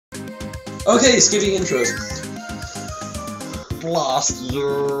Okay, skipping intros. Blast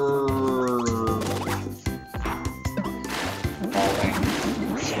your... Falling,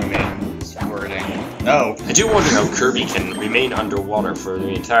 swimming, squirting. No! I do wonder how Kirby can remain underwater for the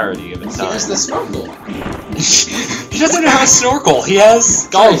entirety of its He time. has the snorkel. He doesn't have a snorkel, he has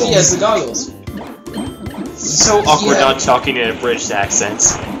goggles. Sorry, he has the goggles. It's so awkward not talking in a British accent.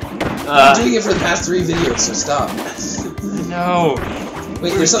 I'm doing it for the past 3 videos, so stop. No.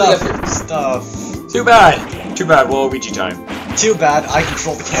 Wait, there's something up here. Stuff. Too bad. Too bad, Waluigi time. Too bad I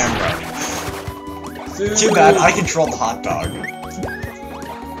control the camera. Food. Too bad I control the hot dog. No,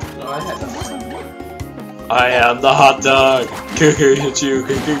 I had that. I am the hot dog. Cuckoo-choo,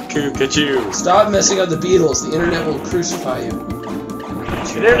 cuckoo-choo. Stop messing up the Beatles. The internet will crucify you.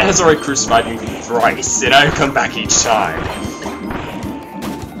 The internet has already crucified me thrice, and I've come back each time.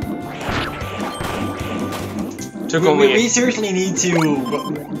 Took only We seriously need to...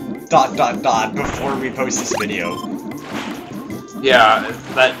 before we post this video. Yeah,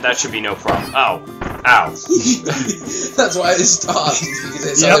 that should be no problem. Ow. Ow. That's why I stopped, because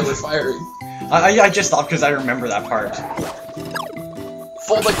I saw they were firing. I just stopped because I remember that part.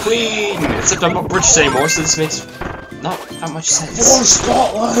 For the Queen! Except I'm not British anymore, so this makes not that much sense. For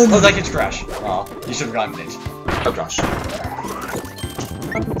Scotland! Oh, that gets crash. Oh, you should have gotten it. Oh gosh.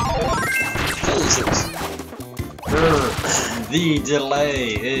 Kill these things. The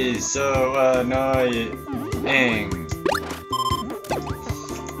delay is so annoying.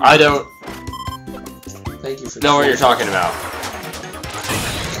 I don't Thank you for know what you're talking about.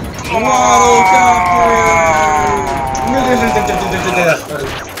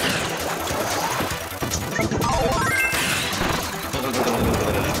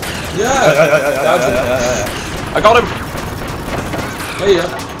 Yeah! I got him! There you go.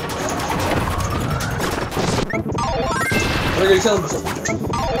 We're gonna kill him before.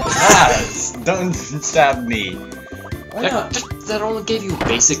 Ah, don't stab me. Why not? That only gave you a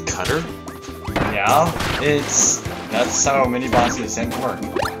basic cutter? Yeah, that's how mini bosses tend to work.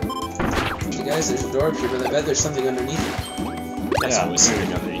 Hey guys, there's a door up here, but I bet there's something underneath it. That's Yeah. always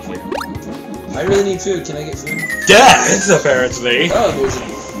something underneath here. I really need food. Can I get food? Death, apparently! Oh, there's a...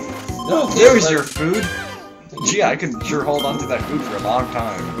 No, okay, There's but- your food. Gee, I could sure hold on to that food for a long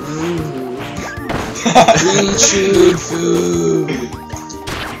time. We chewed food.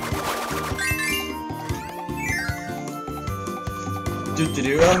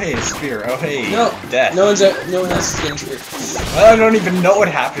 Oh hey, a spear. Oh hey, No, death. no one else is getting speared. I don't even know what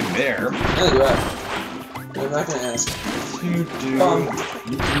happened there. Neither do I. No, I'm not gonna ask.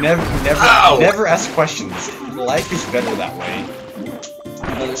 Never ask questions. Life is better that way.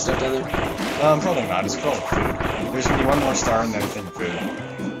 Other stuff down there. Probably not. It's full of food. There's gonna be one more star and then a thing of food.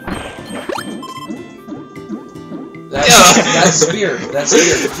 That's spear. That's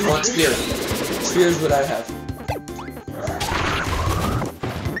spear. If you want spear. Spear is what I have.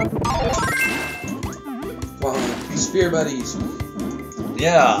 Wow, spear buddies.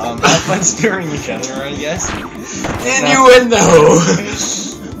 Yeah, have fun spearing each other, I guess. Innuendo!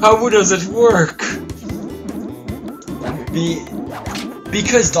 How does it work?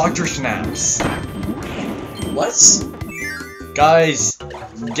 Because Dr. Snaps. What? Guys,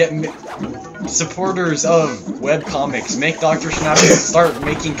 supporters of webcomics, make Dr. Snaps start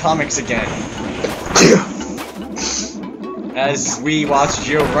making comics again. As we watch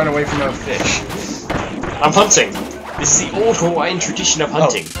Geo run away from a fish. I'm hunting. This is the old Hawaiian tradition of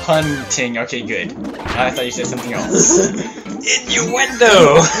hunting. Oh, hunting. Okay, good. I thought you said something else.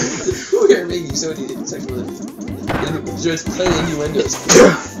 Innuendo! We are making so many sexual just playing innuendos.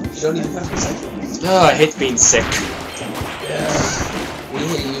 You don't even have to be sexual. Oh, I hate being sick. Yeah. We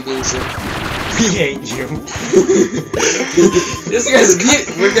hate you being sick. We hate you.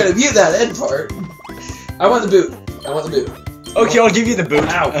 We're gonna mute that end part. I want the boot. I want the boot. Okay, I'll give you the boot.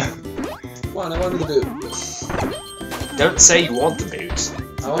 Ow. Come on, I wanted the boot. Don't say you want the boot.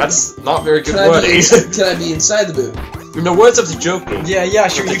 I want That's not very good can wording. Can I be inside the boot? In the words of the Joker. Yeah,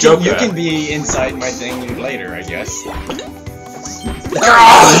 sure. The You Joker. can be inside my thing later, I guess. That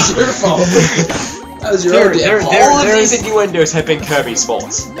was your fault. That was your own damn fault. All of these innuendos have been Kirby's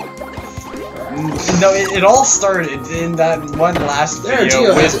fault. No, it all started in that one last There, video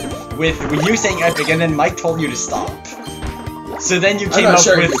Geo has with you saying epic, and then Mike told you to stop. So then you I'm came not up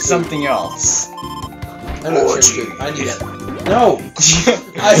sharing with your food. something else. I'm not sure good. I need that. No!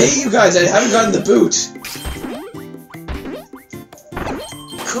 I hate you guys, I haven't gotten the boot!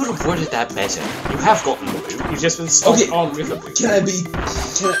 Could have worded that better. You have gotten the boot. You've just been stuck Okay. on with the boot.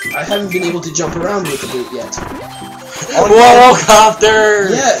 I haven't been able to jump around with the boot yet. Whoa, copter!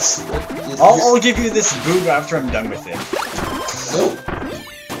 Yes! I'll give you this boot after I'm done with it. No.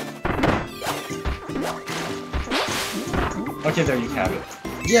 Okay, there you have it.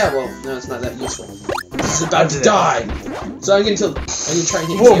 Yeah, well, no, it's not that useful. This is about to die! So I can try and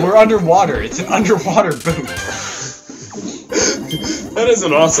hit Whoa, Geo. we're underwater. It's an underwater boot. That is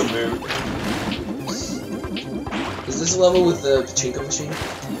an awesome move. Is this a level with the Pachinko machine?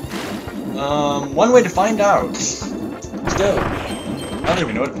 One way to find out. Let's go. I don't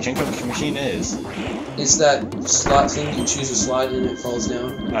even know what a Pachinko machine is. It's that slot thing, you choose a slot and it falls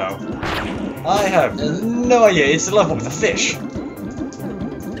down. Oh. I have no idea. It's the level with the fish.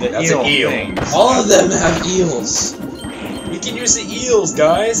 That's an eel. Things. All of them have eels. We can use the eels,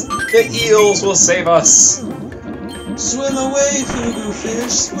 guys. The eels will save us. Swim away, Fugu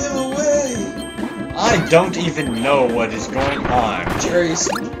fish, swim away. I don't even know what is going on. Cherries.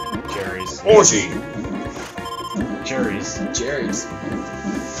 Cherries. Orgy. Cherries. Cherries.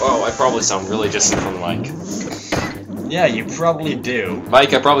 Wow, I probably sound really distant from the mic. Yeah, you probably do.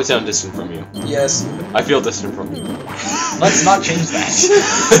 Mike, I probably sound distant from you. Yes. I feel distant from you. Let's not change that.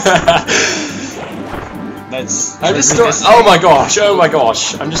 That's. I'm destroying. Oh my gosh! Oh my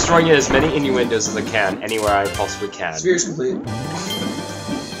gosh! I'm destroying as many innuendos as I can, anywhere I possibly can. Sphere's complete.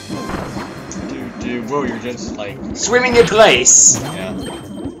 Dude, whoa, you're just like. Swimming in place. Yeah.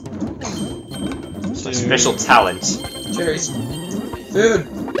 Special talent. Cherries. Food.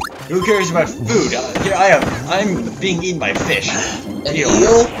 Who cares about food? Here I'm being eaten by a fish. An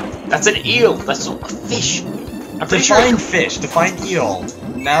eel? That's an eel. That's not a fish. I'm pretty sure. Define fish. Define eel.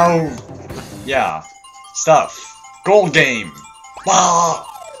 Now, yeah. Stuff. Gold game. Ah!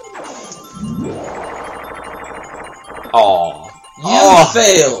 Aw. You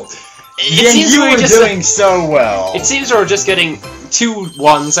failed. It seems you we're were just doing so well. It seems we're just getting 2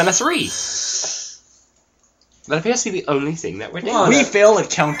 1s and a 3. That appears to be the only thing that we're doing. We fail at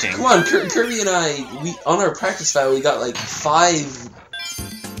counting. Come on, Kirby and I, on our practice file, we got like 5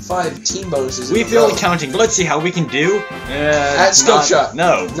 team bonuses. We fail at counting, but let's see how we can do. At scope shot.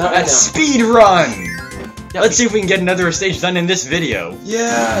 No, not at right speed run. Yeah, let's see if we can get another stage done in this video.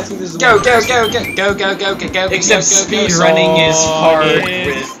 Yeah, I think this is Go. Except speed running is hard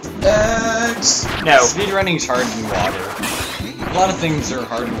with X. No. Speed running is hard in water. A lot of things are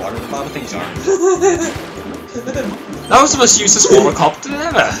hard in water. A lot of things aren't. That was the most useless quadrocopter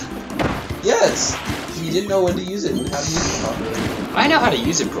ever. Yes. You didn't know when to use it and how to use it properly. I know how to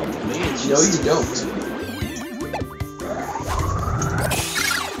use it properly. It's No, just... you don't.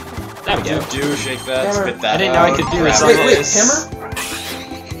 There we go. Do shake that, Hammer. spit that I didn't know I could do it. Wait, hammer?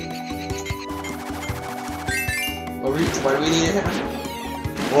 Why do we need a hammer?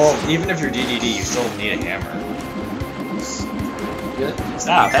 Well, even if you're DDD, you still need a hammer. Good?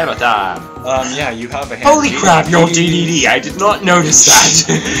 Stop, hammer time. Yeah, you have a hammer. Holy crap, you're DDD. I did not notice that.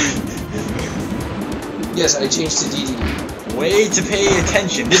 Yes, I changed to DDD. Way to pay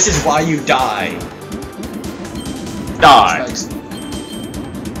attention. This is why you die. Die. Spikes.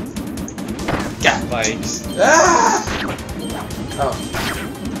 Spikes. Ah! Oh.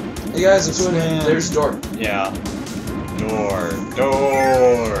 Hey guys, I'm swimming. There's a door. Yeah. Door.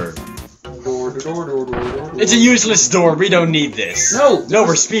 Door. It's a useless door. We don't need this. No. No,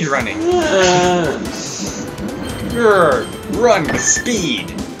 we're speed running. Run with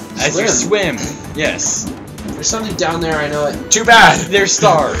speed as you swim. Yes. There's something down there. I know it. Too bad. They're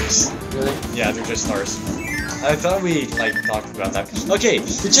stars. Really? Yeah, they're just stars. I thought we talked about that. Okay.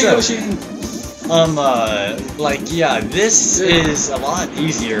 Pachinko machine. Yeah, this is a lot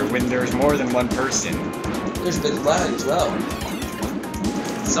easier when there's more than one person. There's a bit of lag as well.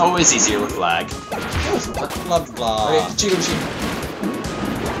 It's always easier with lag. That was fun. Blah blah. Okay, Pachinko machine.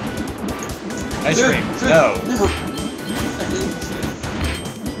 Ice cream. Food. No. No.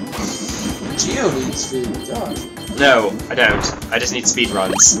 Geo needs food. Gosh. No, I don't. I just need speed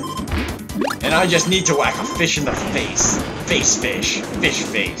runs. And I just need to whack a fish in the face. Face fish. Fish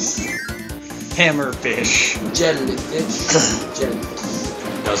face. Hammer fish. Jellyfish.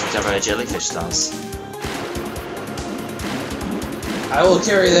 Jellyfish. Does whatever a jellyfish does. I will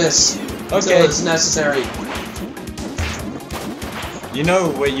carry this. Okay. Until it's necessary. You know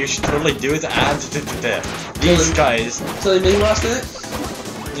what you should totally do is add these guys. Until they mini lost with it?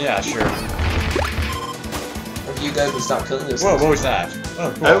 Yeah, sure. Or you guys would stop killing this. Whoa, what was that?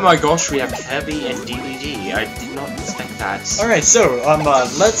 Oh, cool. Oh my gosh, we have Kirby and DDD. I did not expect that. Alright, so,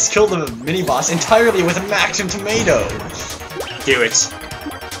 let's kill the mini-boss entirely with a maximum tomato. Do it.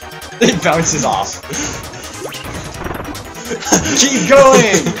 It bounces off. Keep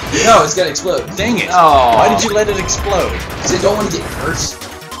going! No, it's gonna explode. Dang it. Oh. Why did you let it explode? Because I don't want to get hurt.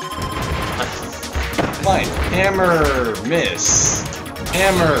 Fine. Hammer, miss.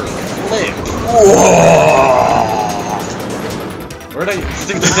 Hammer, flip. Whoa. Where'd I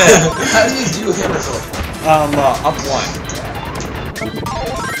stick the dead? How do you do hammer flip? Up one.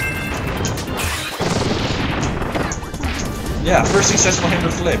 Yeah, first successful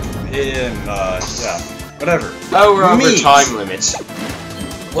hammer flip in, yeah, whatever. Oh, we're over Meat. time limit.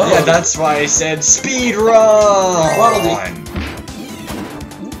 Whoa. Yeah, that's why I said speed run! Waddle-dee.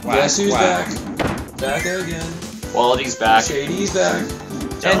 Guess who's whack. back? Back again. Quality's back. Shady's back.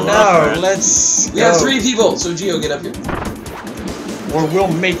 And now, let's We have 3 people, so Geo, get up here. Or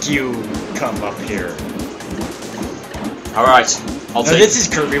we'll make you come up here. Alright, I'll No, take this is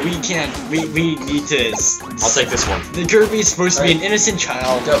Kirby, we can't, we need to... I'll take this one. The Kirby's supposed to be an innocent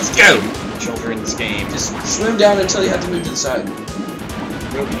child. Go. Children's game. Just swim down until you have to move to the side.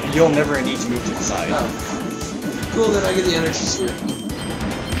 You'll never need to move to the side. Oh. Cool, then I get the energy sphere.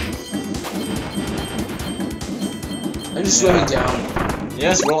 I'm just swimming down.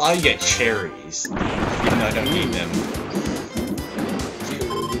 Yes, well, I get cherries. Even though I don't need them.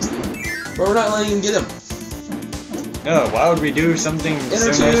 But we're not letting him get him. No, why would we do something so Inner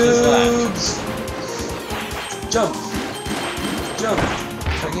nice as that? tubes! Jump! Jump!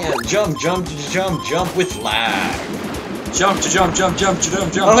 Again. Jump, jump, jump, jump with lag. Jump to jump, jump, jump to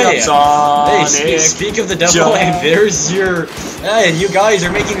jump, jump, Oh, hey, jump, hey, Sonic. speak of the devil, Jump. and there's your... Hey, you guys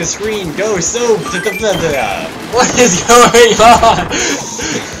are making the screen go so... What is going on?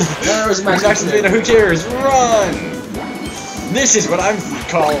 There was my Max Beta, who cares? Run! This is what I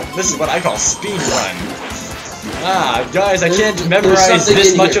call speed run. Ah, guys, I can't memorize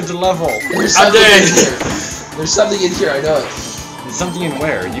this much of the level. There's something in here. There's something in here, I know it. There's something in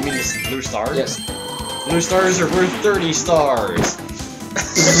where? You mean this blue stars? Yes. Blue stars are worth 30 stars.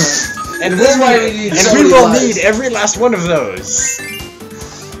 And That's why we need so we many will lives. need every last one of those.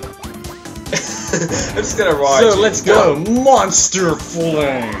 I'm just gonna ride. So let's go. Monster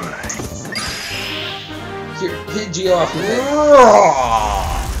fling. Here, hit Geo off with it.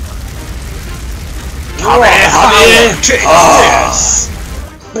 Hobby, take this.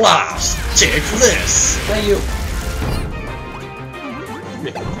 Blast, take this. Thank you.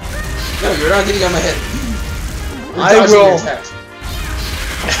 No, you're not getting on my head. You're I dodging your will. attacks.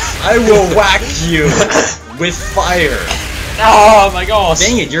 I will whack you with fire. Oh my gosh!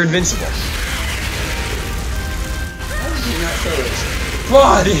 Dang it, you're invincible. How did you not kill this? Come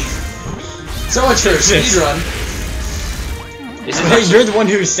on! So much for a speedrun. Is it Hey, actually- you're the one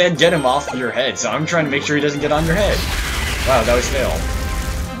who said get him off your head, so I'm trying to make sure he doesn't get on your head. Wow, that was fail.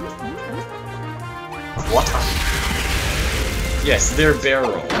 What? Yes, they're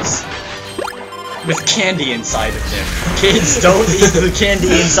barrels. With candy inside of them. Kids, don't eat the candy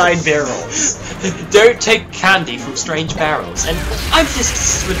inside barrels. Don't take candy from strange barrels. And I've just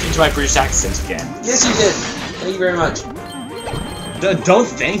slipped into my British accent again. Yes, you did. Thank you very much. Don't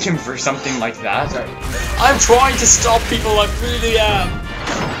thank him for something like that. Sorry. I'm trying to stop people, I really am.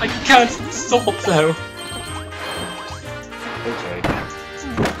 I can't stop though. Okay.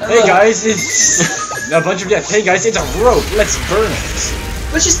 Hey guys, it's a bunch of death. Hey guys, it's a rope. Let's burn it.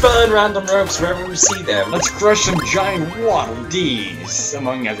 Let's just burn random ropes wherever we see them. Let's crush some giant Waddle Dees,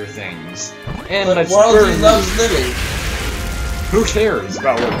 among other things. And But let's Waddle burn. Dee loves living. Who cares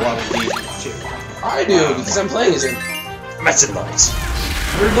about what Waddle Dee do? I do, because I'm playing as him. Meta Knight.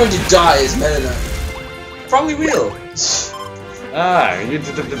 We're going to die as Meta Knight. Probably will. Ah,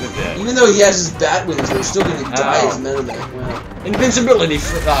 Even though he has his bat wings, we're still going to die as Meta Knight. Wow. invincibility.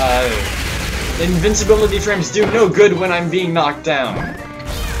 Invincibility frames do no good when I'm being knocked down.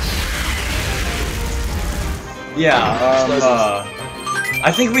 Yeah.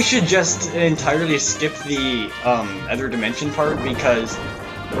 I think we should just entirely skip the other dimension part because,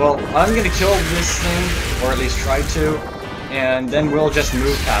 well, I'm gonna kill this thing, or at least try to, and then we'll just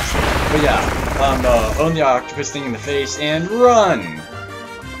move past it. But yeah, own the octopus thing in the face and run!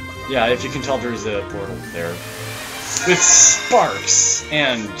 Yeah, if you can tell there's a portal there. With sparks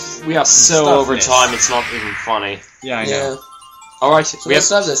and We are so over stuffness. time, it's not even funny. Yeah, I know. Yeah. Alright, So we let's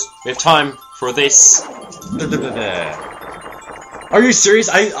have stop this. time for this. Are you serious?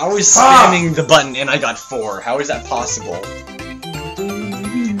 I was spamming the button and I got 4. How is that possible?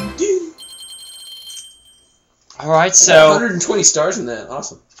 Alright, so 120 stars from that.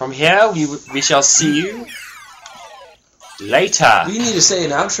 Awesome. from here we shall see you later. We need to say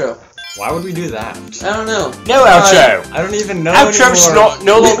an outro. Why would we do that? I don't know. No outro. I don't even know Outro should anymore.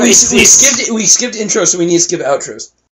 no longer We exist. skipped intro, so we need to skip outros.